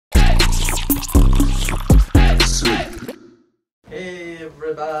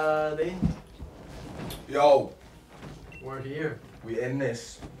everybody. Yo. We're here. We in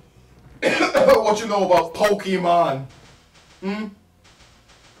this. What you know about Pokemon?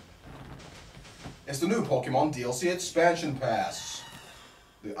 It's the new Pokemon DLC expansion pass.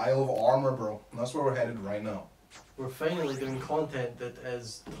 The Isle of Armour, bro. And that's where we're headed right now. We're finally doing content that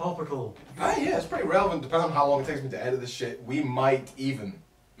is topical. Ah, yeah, it's pretty relevant. Depending on how long it takes me to edit this shit, we might even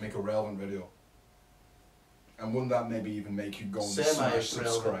make a relevant video. And wouldn't that maybe even make you go and smash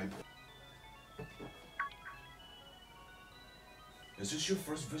subscribe? Is this your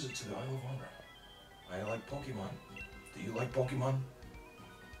first visit to the Isle of Armour? I like Pokemon. Do you like Pokemon?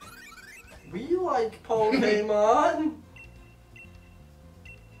 We like Pokemon!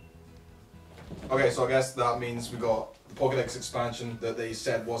 Okay, so I guess that means we got the Pokédex expansion that they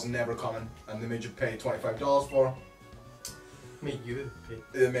said was never coming, and they made you pay $25 for. Made you pay.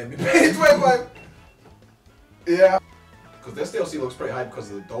 They made me pay 25. Yeah. Because this DLC looks pretty hype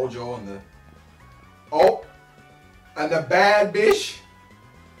because of the dojo and the... Oh! And the bad bitch!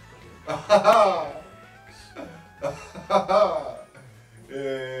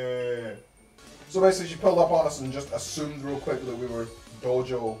 Yeah. So basically she pulled up on us and just assumed real quick that we were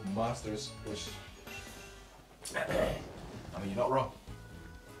dojo masters, which... I mean, you're not wrong.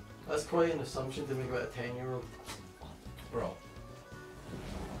 That's quite an assumption to make about a 10-year-old. Bro.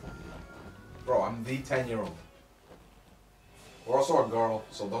 Bro, I'm the 10-year-old. We're also a girl,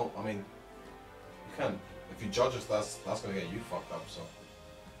 so don't, I mean, you can't, if you judge us, that's gonna get you fucked up, so.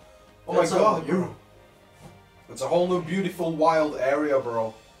 Oh my god, bro. It's a whole new beautiful wild area,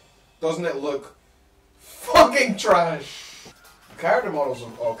 bro. Doesn't it look fucking trash? The character models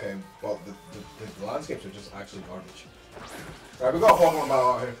are okay, but the landscapes are just actually garbage. Right, we got a Pokemon battle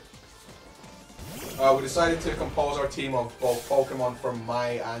out here. We decided to compose our team of both Pokemon from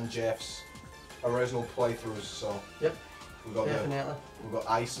my and Jeff's original playthroughs, so. Yep. We got definitely. We got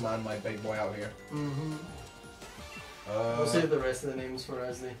Iceman, my big boy out here. We'll save the rest of the names for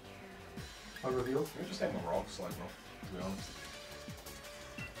as they are revealed. Maybe just hang the rocks, like, bro, to be honest.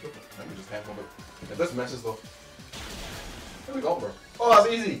 Maybe just hang them, but if this messes though. Here we go, bro. Oh,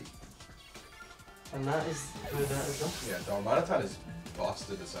 that's easy! And that is who that is done. Yeah, Darmanitan is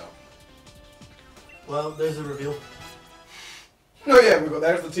busted as hell. Well, there's a reveal. Oh yeah,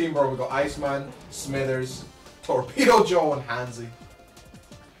 there's the team, bro. We got Iceman, Smithers, Torpedo Joe, and Hansy.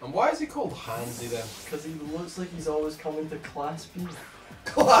 And why is he called Hansy then? Because he looks like he's always coming to Class B.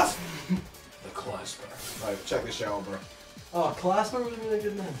 Class The Clasper. Right, check this shit out, bro. Oh, Clasper would have been a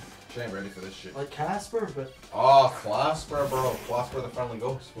good name. She ain't ready for this shit. Like Casper, but... Oh, Clasper, bro. Clasper the Friendly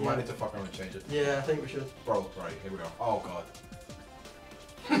Ghost. We might need to fuck around and change it. Yeah, I think we should. Bro, right, here we go. Oh, God.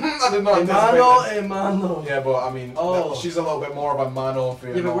 I did not anticipate this. Emano. Yeah, but I mean, she's a little bit more of a mano.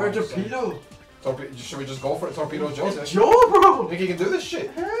 Yeah, but we're Torpedo. Should we just go for it? Torpedo Joe? It's Joe, bro! Think he can do this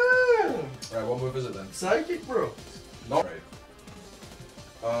shit? Yeah. Right, what move is it then? Psychic, bro. No.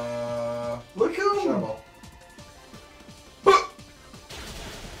 Right. Look who! Shadow Ball.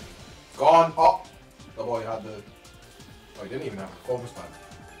 Gone. Oh! The boy had the... Oh, he didn't even have a focus pad.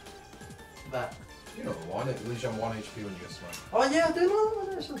 That. You know the one, it leaves you on 1 HP when you get smacked. Oh yeah, I do know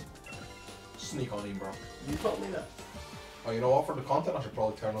that actually. Sneak on him, bro. You taught me that. Oh, you know what? For the content, I should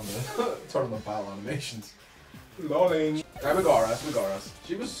probably turn on the turn on the battle animations. Loading. Right, we got us.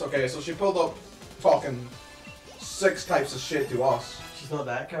 She was okay, so she pulled up talking 6 types of shit to us. She's not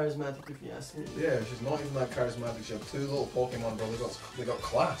that charismatic, if you ask me. Yeah, she's not even that charismatic. She had 2 little Pokemon, bro. They got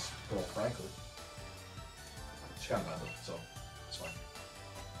class, bro. Frankly, she can't battle, so it's fine.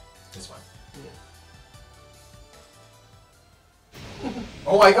 It's fine. Yeah.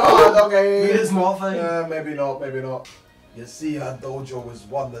 Oh my god, okay! It is morphine. Yeah, maybe not, maybe not. You see, our dojo is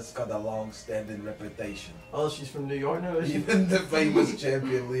one that's got a long-standing reputation. Oh, she's from New York now, is she? Even the famous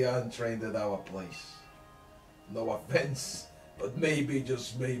champion Leon trained at our place. No offense, but maybe,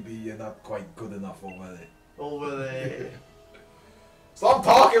 just maybe, you're not quite good enough over there. Over there. Stop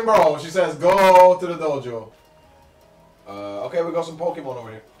talking, bro! She says, go to the dojo. Okay, we got some Pokemon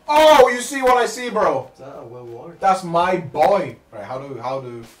over here. Oh, you see what I see, bro? Is that a well water? That's my boy. Right, how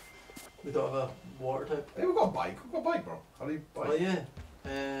do... We don't have a water type. Hey, we got a bike. We got a bike, bro. How do you bike? Oh yeah.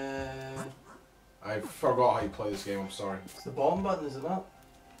 I forgot how you play this game, I'm sorry. It's the bottom button, is it not?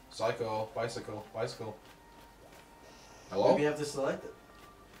 Cycle, bicycle, bicycle. Hello? Maybe you have to select it.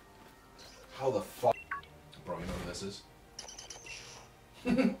 How the fuck? Bro, you know who this is?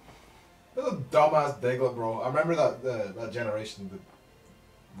 That's a dumbass Diglett, bro. I remember that generation, the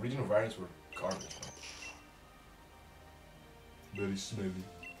regional variants were garbage, bro. Very smelly.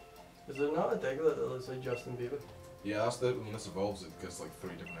 Is there not a Diglett that looks like Justin Bieber? Yeah, that's the when this evolves, it gets like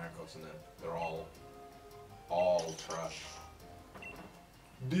 3 different haircuts, and then they're all trash.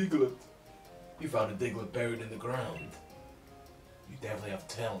 Diglett. You found a Diglett buried in the ground. You definitely have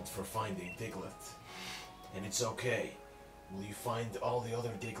talent for finding Diglett. And it's okay. Will you find all the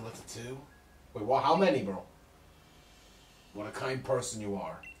other Diglett too? Wait, what? How many, bro? What a kind person you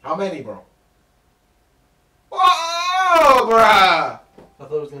are. How many, bro? Whoa, bruh! I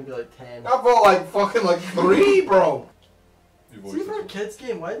thought it was gonna be like 10. I thought like fucking like 3, bro. See, for a kids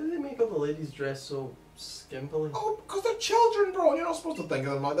game, why do they make all the ladies dress so skimpily? Oh, because they're children, bro. You're not supposed to think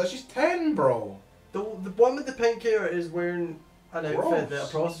of them like that. She's 10, bro. The one with the pink hair is wearing an outfit Gross. that a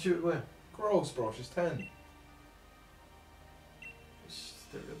prostitute would wear. Gross, bro. She's 10. She's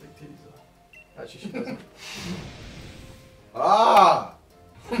still got big titties though. Actually, she doesn't. Ah!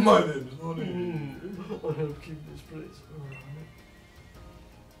 My name is Honey. I'll help keep this place.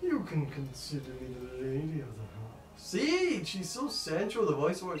 You can consider me the lady of the house. See? She's so sensual, the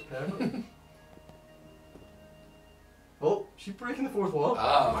voice works perfect. Oh, she's breaking the fourth wall.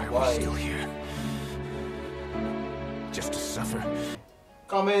 Ah, Why are we still here? Just to suffer?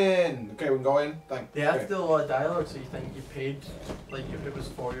 Come in. Okay, we can go in. Thank. They have okay. to do a lot of dialogue, so you think you paid, like, if it was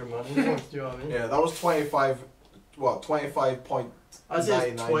for your money. Do you know what I mean? Yeah, that was 25. What? 25.99. I'd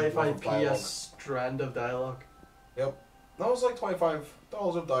say it's worth 25p dialogue. a strand of dialogue. Yep. That was like $25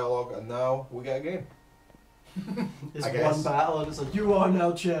 of dialogue, and now we get a game. It's I guess. one battle, and it's like, you are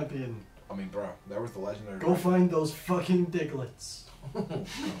now champion. I mean, bro, there was the legendary. Go find those fucking Diglets.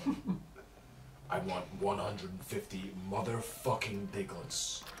 I want 150 motherfucking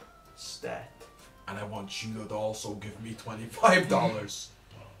Diglets. Stat. And I want you to also give me $25.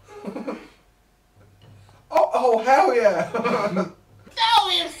 oh, hell yeah! Now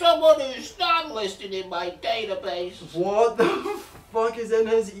here's someone who's not listed in my database. What the fuck is in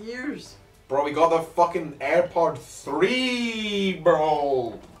his ears? Bro, we got the fucking AirPod 3,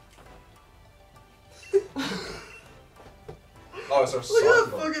 bro! Oh, it's our Look son, at that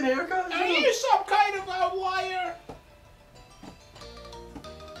bro. fucking haircut. Are you some kind of outlier?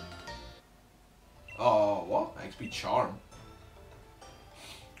 Oh, what? XP Charm.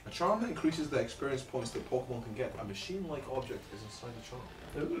 A charm that increases the experience points that Pokemon can get. A machine-like object is inside the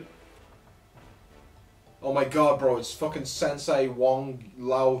charm. Ooh. Oh my god, bro, it's fucking Sensei Wong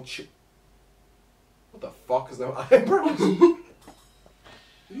Lao Ch... What the fuck is them eyebrows?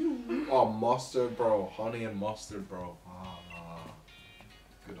 Oh, mustard, bro. Honey and mustard, bro. Ah,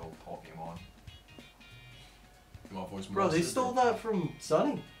 good old Pokemon. My voice Bro, they mustard, stole bro. that from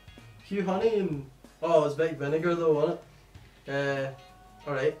Sunny. Hugh Honey and... Oh, it was Big Vinegar though, wasn't it?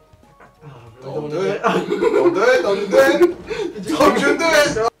 Alright. Oh, Don't do it. Don't do it. Don't do it. Don't you do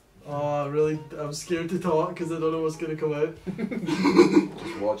it. Oh, really, I'm scared to talk because I don't know what's going to come out.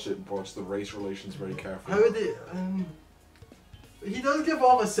 Just watch it. Watch the race relations very carefully. How would they... he does give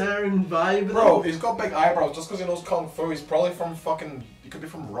off a certain vibe. Bro, though. he's got big eyebrows just because he knows Kung Fu. He's probably from fucking... He could be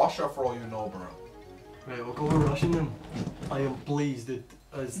from Russia for all you know, bro. Right, we'll go with Russian then. I am pleased that,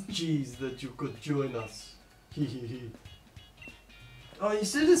 as cheese, that you could join us. Hee hee hee. Oh, you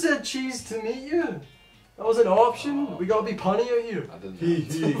should have said cheese to meet you. That was an option. Oh. We gotta be punny out here. I didn't Hee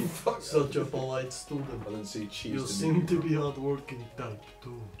hee. Fuck. Such a polite student. I didn't see cheese. You seem to be hardworking type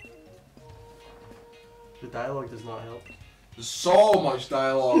too. The dialogue does not help. There's so much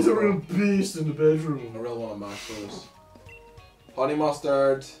dialogue. He's a bro. real beast in the bedroom. I really want to master this. Honey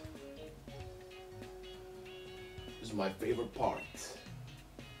mustard. This is my favorite part.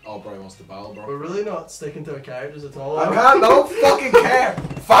 Oh, bro, he wants to battle, bro. We're really not sticking to our characters at all. I can't, I don't fucking care!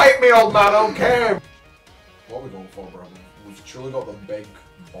 Fight me, old man, I don't care! What are we going for, bro? We've truly got the big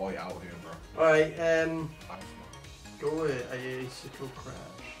boy out here, bro. Alright, go with Icicle Crash.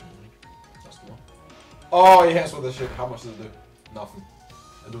 That's the one. Oh, he hits with this shit. How much does it do? Nothing.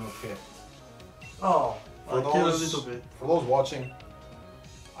 I do not care. Oh, For I'll kill a those- little bit. For those watching,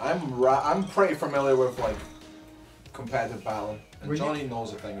 I'm pretty familiar with, like, competitive battling. And Were you- Johnny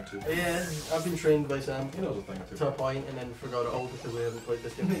knows a thing or two. Yeah, I've been trained by Sam He knows a thing or two. to a point and then forgot it all because we haven't played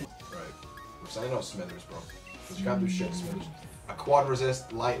this game. Right. We're sending out Smithers, bro. Because you can't do shit in Smithers. A quad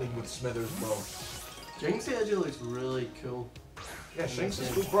resist lightning with Smithers, bro. Jinxie actually looks really cool. Yeah, Shinx is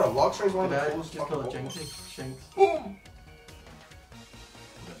cool, bro. Locktray's one of the Did I coolest just call it fucking Jinxie? Pokemon. Shinx. Boom!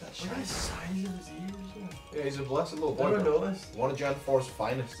 Look at that Look at shit. the size of his ears. Yeah, he's a blessed little boy, Never bro. noticed. One of Gen 4's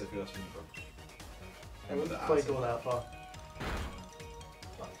finest, if you ask me, bro. I With wouldn't the quite acid. go that far.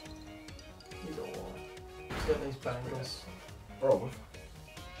 He's all. He's got nice bangles. Bro, we're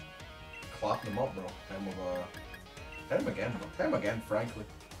clapping him up, bro. Hit him again, bro. Hit him again, frankly.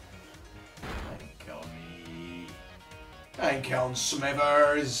 I ain't killing me. I ain't killing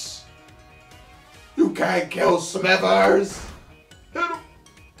Smithers. You can't kill Smithers. Hit him.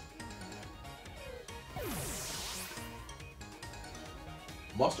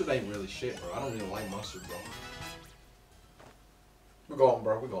 Mustard ain't really shit, bro. I don't really like mustard, bro. We're going,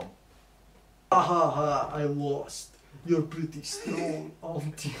 bro. We're going. Ha ha ha, I lost. You're pretty strong,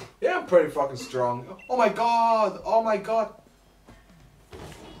 aren't you? Yeah, I'm pretty fucking strong. Oh my god! Oh my god!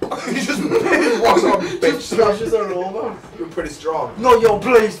 He just walks on, bitch. Just smashes her over. You're pretty strong. No, your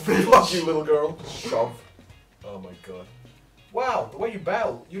place, bitch. Fuck you, little girl. Shove. Oh my god. Wow, the way you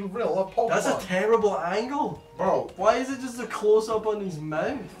battle, you really love Pokemon. That's a terrible angle. Bro. Why is it just a close-up on his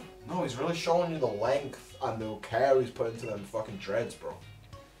mouth? No, he's really showing you the length and the care he's put into them fucking dreads, bro.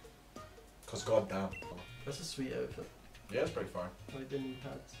 Cause goddamn. That's a sweet outfit. Yeah, it's pretty fine. Why didn't he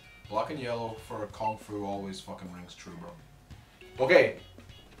hats? Black and yellow for Kung Fu always fucking rings true, bro. Okay.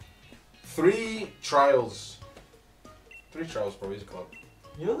 3 trials. 3 trials for Easy Club.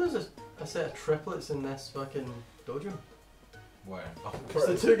 You know there's a set of triplets in this fucking dojo? Where? Oh,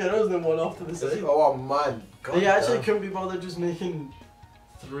 It's the 2 girls and then one off to the side. oh man. God They actually damn. couldn't be bothered just making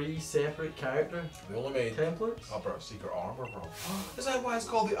 3 separate character They only made templates. Oh, bro, secret armor, bro. Is that why it's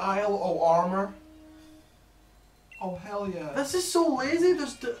called the Isle of Armor? Oh, hell yeah. This is so lazy.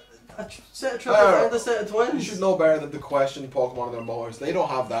 There's a set of triplets and a set of twins. You should know better than to question Pokemon and their motors. They don't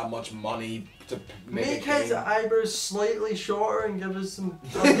have that much money to make a his game. eyebrows slightly shorter and give us some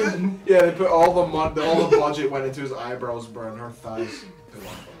fucking... Yeah, they put all the budget went into his eyebrows, bro, and her thighs.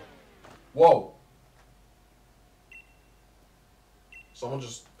 Whoa. Someone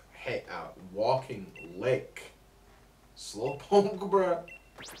just hit a walking lick. Slowpoke, bro.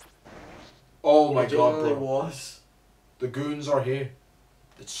 Oh my god, It bro. was. The goons are here.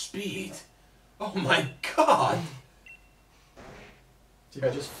 It's speed. Oh my god. So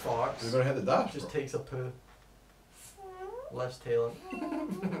he just farts. They're gonna hit the dash, Just bro. takes a poo. Lifts tail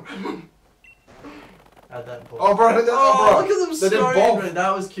in. Add that in. Oh, bro, they did, Oh, bro. look at them They did scurrying, both. bro.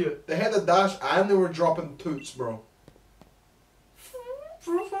 That was cute. They hit the dash and they were dropping toots, bro.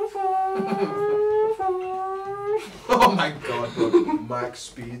 Oh my god, bro. Max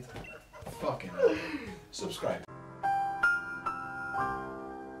speed. Fucking hell. Subscribe.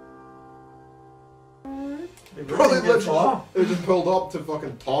 Bro, they literally they just pulled up to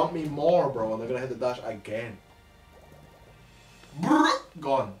fucking taunt me more, bro, and they're gonna hit the dash again. Brrr,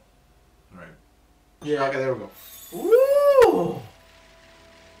 gone. Alright. Yeah. Okay, there we go. Woo!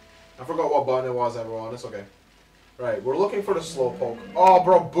 I forgot what button it was, everyone. It's okay. Right, we're looking for the Slowpoke. Oh,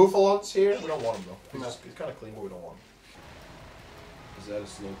 bro, Buffalo's here. We don't want him, though. He's kind of clean, but we don't want him. Is that a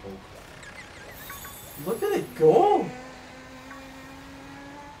Slowpoke? Look at it go!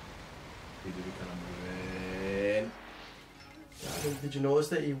 We do kind of moving. Did you notice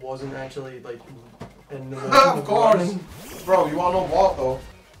that he wasn't actually like in the Of course! Bro, you wanna know what, though?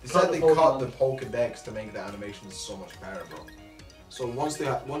 They said they cut the Pokedex to make the animations so much better, bro. So once they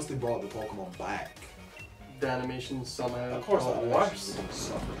brought the Pokemon back, The animation somehow. of course, the got animations worse. were gonna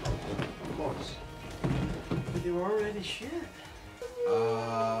suffer, bro. Of course. But they were already shit.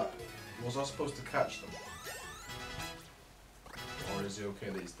 Was I supposed to catch them? Or is it okay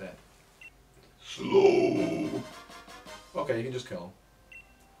that he's dead? Slow. Okay, you can just kill him.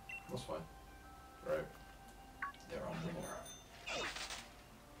 That's fine. Right. They're on the board.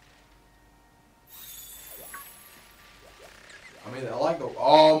 I mean, I like the.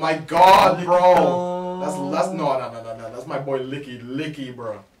 Oh my god, bro! That's no. That's my boy Licky,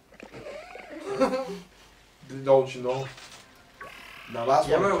 bro. Don't you know? Now that's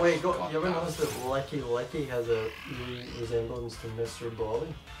You ever, what. wait, you ever notice that Licky has a resemblance to Mr. Bobby?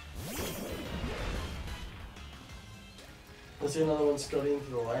 Let's see another one scurrying to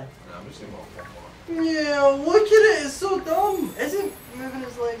the left. Yeah, I'm just thinking about Pokemon. Yeah, look at it, it's so dumb! Isn't moving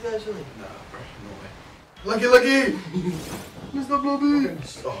his legs actually? Nah, bro, no way. Lucky! Mr. Blobby!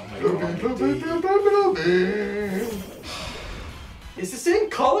 Oh my god. It's the same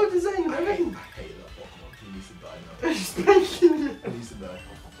color design and everything. I hate that Pokemon. He needs to die now. It's spanking you. He needs to die.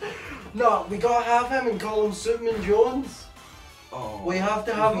 No, we gotta have him and call him Superman Jones. Oh. We have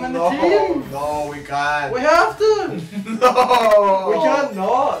to have him in the No, team. no, we can't. We have to. No. We can't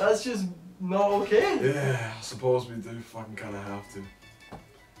not. That's just not okay. Yeah, I suppose we do fucking kind of have to.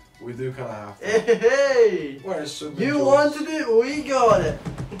 We do kind of have to. Hey, Where is Superman you Jones? wanted it, we got it.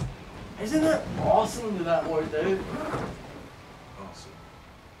 Isn't it awesome that worked out? Awesome.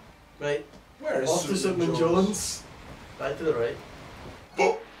 Right, Where is off to Superman Jones. Back to the right.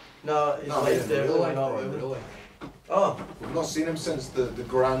 Oh. No, his No, legs in definitely real life, not in moving. real life. Oh, We've not seen him since the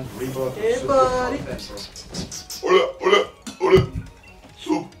grand rebirth. Hey, of Super buddy. content, bro. Hola.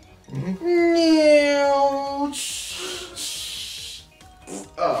 Soup.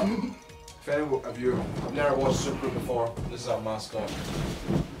 If anyone of you have never watched Soop Groop before, this is our mascot.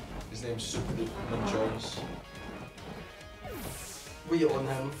 His name's Superman Jones. We own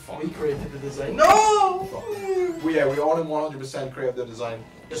him. Fuck. We created the design. No! We own him 100%. Created the design.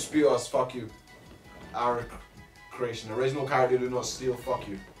 Dispute us. Fuck you. Our creation. Original character. Do not steal. Fuck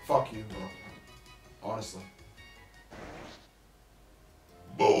you. Fuck you, bro. Honestly.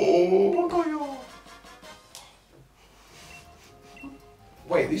 Boom.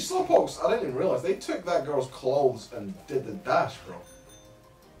 Wait, these slowpokes, I didn't even realize they took that girl's clothes and did the dash, bro.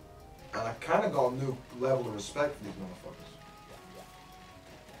 And I kind of got a new level of respect for these motherfuckers.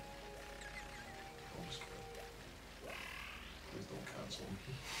 I'm just kidding. Please don't cancel me.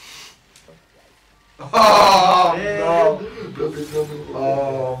 Oh, no.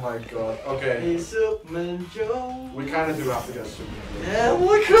 Oh my god. Okay. Hey, Superman Joe. We kind of do have to get Superman. Yeah,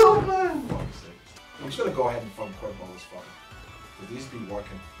 look up, man. I'm just gonna go ahead and fucking quit all this fucking. These be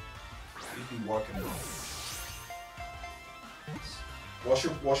working. These be working. What's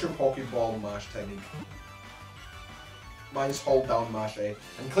your Pokeball mash technique? Mine's hold down mash A.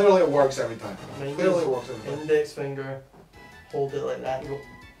 And clearly it works every time. Clearly it works every time. Index finger, hold it like that and go.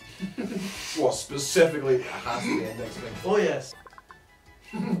 Well, specifically, it has to be index finger. Oh yes.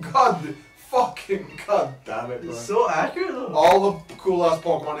 God damn it, bro. It's so accurate though. All the cool ass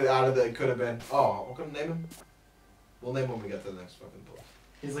Pokemon they added that it could have been. Oh, what can I name him? We'll name him when we get to the next fucking post.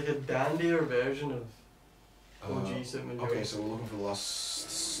 He's like a dandier version of OG Superman Joe. Okay, so we're looking for the last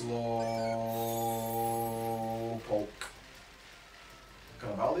slow poke. Can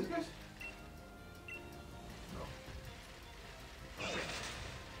I battle these guys? No. Okay.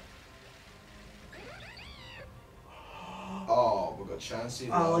 Oh, we got Chansey.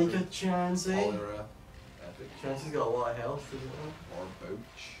 I like a Chansey. Cholera. Epic. Chansey's got a lot of health, doesn't it? Or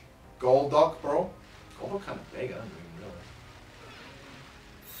Bouch. Golduck, bro. Golduck kind of big, I didn't even realize.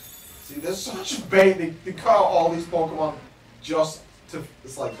 See, there's such bait. They cut out all these Pokemon just to.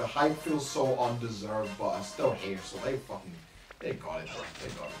 It's like the hype feels so undeserved, but I'm still here, so they got it, bro. They got it.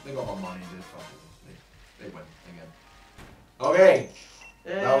 They got my money, they win again. Okay!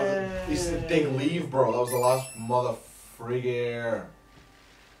 That was the big leave, bro. That was the last mother frigger.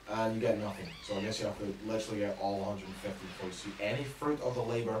 And you get nothing. So I guess you have to literally get all 150 before you see any fruit of the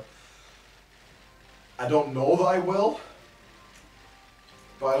labor. I don't know that I will.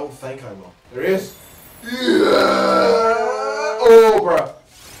 But I don't think I will. There he is. Yeah! Oh, bro.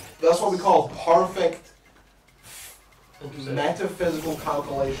 That's what we call perfect metaphysical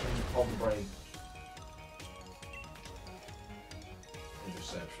calculation of the brain.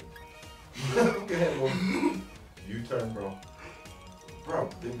 Interception. Okay, U-turn, bro. Bro,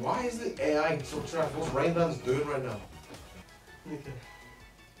 then why is the AI so trash? What's Rain Dance doing right now? Okay.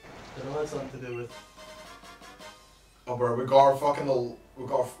 I don't know what's something to do with. Oh, bro, we got our fucking we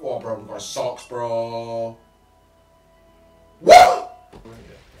got our socks, bro. What?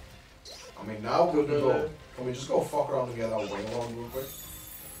 I mean, now we can go. Can we just go fuck around and get that wing along real quick?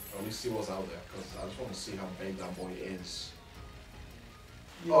 Or at least see what's out there, because I just want to see how big that boy is.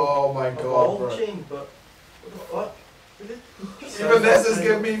 Yeah, oh my god, bro. Chain, but what? Even this is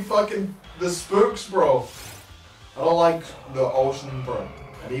giving me fucking the spooks, bro. I don't like the ocean, bro.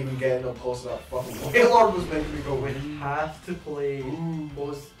 And even getting up close to that fucking Wailord was making me go, we have to play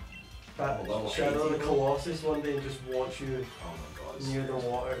that Shadow of the Colossus one day and just watch you near the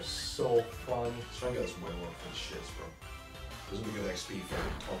water. It's so fun. Let's try and get this Wailord for the shits, bro. This will be good XP for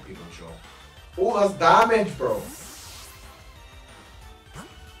top people show. Oh, that's damage, bro.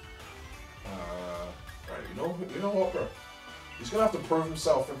 Right, you know what, bro? He's gonna have to prove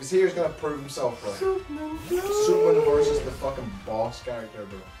himself. If he's here, he's gonna prove himself, bro. Superman versus the fucking boss character,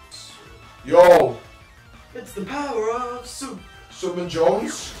 bro. Yo! It's the power of Soup. Superman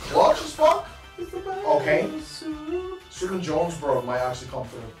Jones, clutch as fuck? It's the power okay. of Soup. Superman Jones, bro, might actually come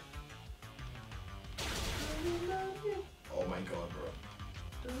through. Oh my god, bro.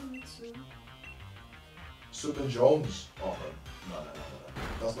 Superman Jones. Oh, bro. No.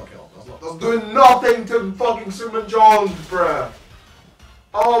 That's not killing. That's doing nothing to fucking Superman Jones, bruh.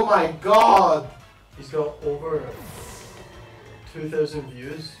 Oh my god. He's got over 2,000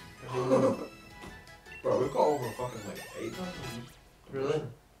 views. Bro, we've got over fucking like 8,000 views. Really?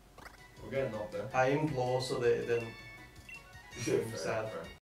 We're getting up there. I aimed low so that it didn't. Yeah, sad. Fair.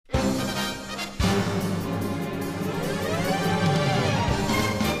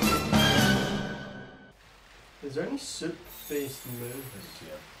 Is there any soup-based moves?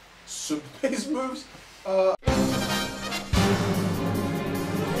 Yeah. Soup-based moves?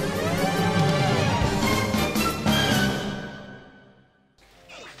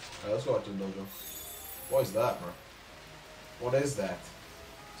 Let's go out to the dojo. What is that, bro? What is that?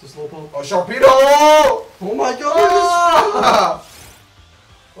 It's a slowpoke. Oh, Sharpedo! Oh my god! Ah!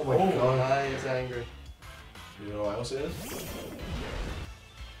 Oh my god, I is angry. You know what else it is?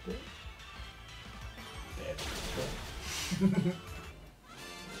 Dead.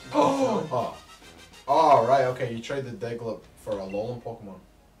 Oh! Oh, right, okay, you trade the Diglett for a Alolan Pokemon.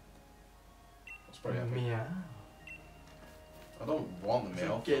 That's pretty epic. Meow. I don't want the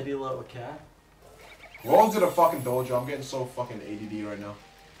Meow. Giddy little cat. We're on to the fucking dojo. I'm getting so fucking ADD right now.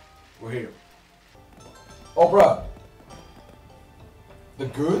 We're here. Oh, bruh. The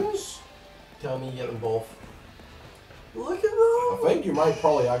goons? Tell me you get them both. Look at them! I think you might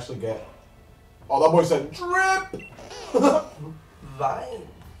probably actually get... Oh, that boy said drip! Vine.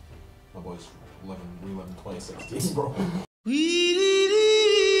 That boy's reliving 2016, bro.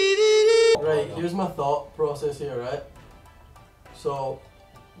 Right, here's my thought process here, right? So,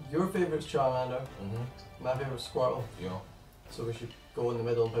 your favourite's Charmander, my favourite's Squirtle. Yeah. So we should go in the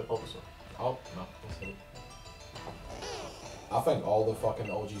middle and pick Bulbasaur. Oh, no, that's it. I think all the fucking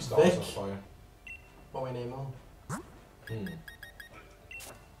OG stars Vic. are fire. What we name them?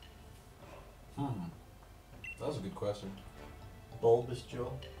 That's a good question. Bulbous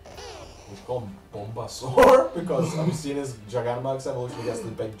Joe. We should call him Bulbasaur because have you seen his Gigantamax evolution? He gets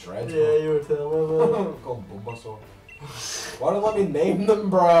the big dreads. Yeah, you were telling me about it. Call him Bulbasaur. Why don't let me name them,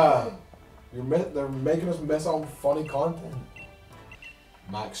 bruh? They're making us miss out on funny content.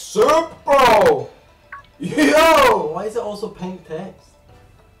 Max Soop, bro! Yo! Why is it also pink text?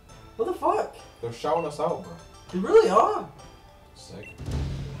 What the fuck? They're shouting us out, bro. They really are. Sick.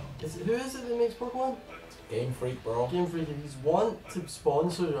 Who is it that makes Pokemon? Game Freak, bro. Game Freak, if you want to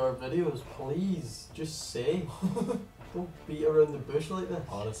sponsor our videos, please just say. Don't beat around the bush like this.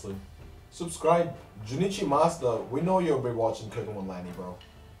 Honestly. Subscribe. Junichi Master, we know you'll be watching Cooking with Lanny, bro.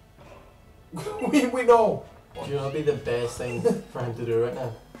 we know. Do you know what would be the best thing for him to do right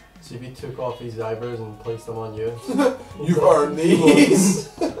now? So if he took off his eyebrows and placed them on you. You earn these!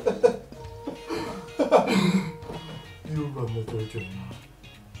 You run the dojo.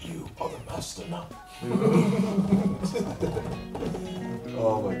 You are the master now.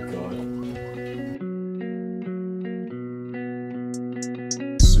 Oh my god.